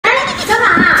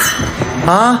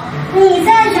啊？你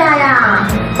在家呀？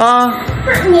啊？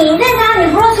不是你在家，你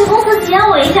不是去公司接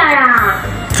我一下呀？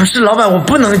不是，老板，我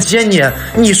不能接你。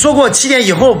你说过7点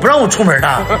以后不让我出门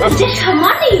的。你这什么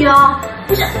理由？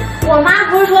不是，我妈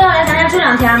不是说要来咱家住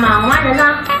2天吗？我妈人呢？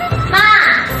妈。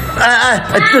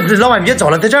这老板别走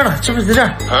了，在这儿呢，是不是在这儿？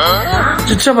啊？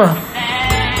这不。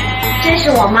真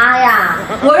是我妈呀！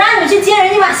我让你去接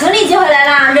人，你把行李接回来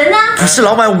了，人呢？不是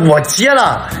老板，我接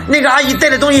了。那个阿姨带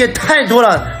的东西也太多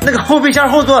了，那个后备箱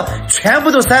后座全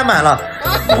部都塞满了。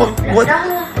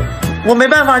我没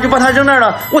办法，就把它扔那儿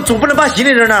了。我总不能把行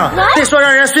李扔那儿了。再说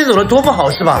让人家顺走了多不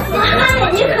好是吧？妈呀，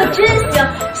你可真行！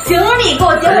行李给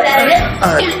我接回来了，人。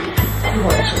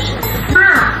我的是不是？妈，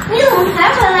你怎么才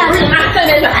回来？不是你妈在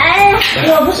那边。哎，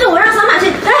我让小马去。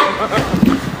哎。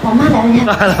我妈来了，你看，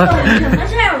什么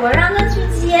事儿？我让她去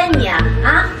接你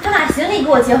啊！她把行李给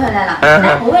我接回来了。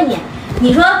来，我问你，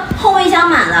你说后备箱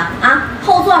满了啊，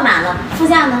后座满了，副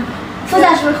驾呢？副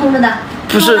驾是不是空着的？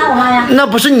不是，我妈呀，那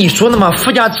不是你说的吗？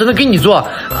副驾只能给你坐。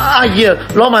阿姨，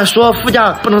老板说副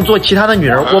驾不能坐其他的女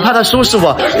人，我怕他收拾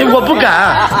我，我不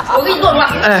敢。我给你坐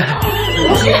吧。哎，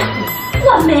不是。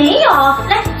我没有，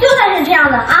来，就算是这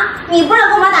样的啊，你不是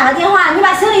给我妈打个电话，你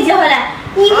把行李接回来，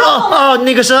你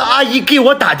那个是阿姨给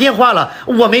我打电话了，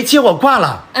我没接，我挂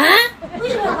了。啊？为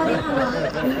什么要挂电话呢？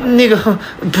那个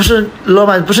不是老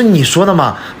板，不是你说的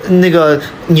吗？那个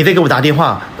你得给我打电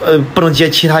话，不能接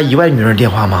其他以外女人电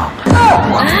话吗？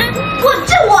我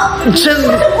真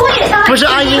不是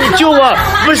阿姨，你救我！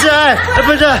不是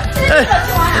不是我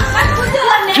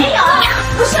没有，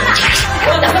不是。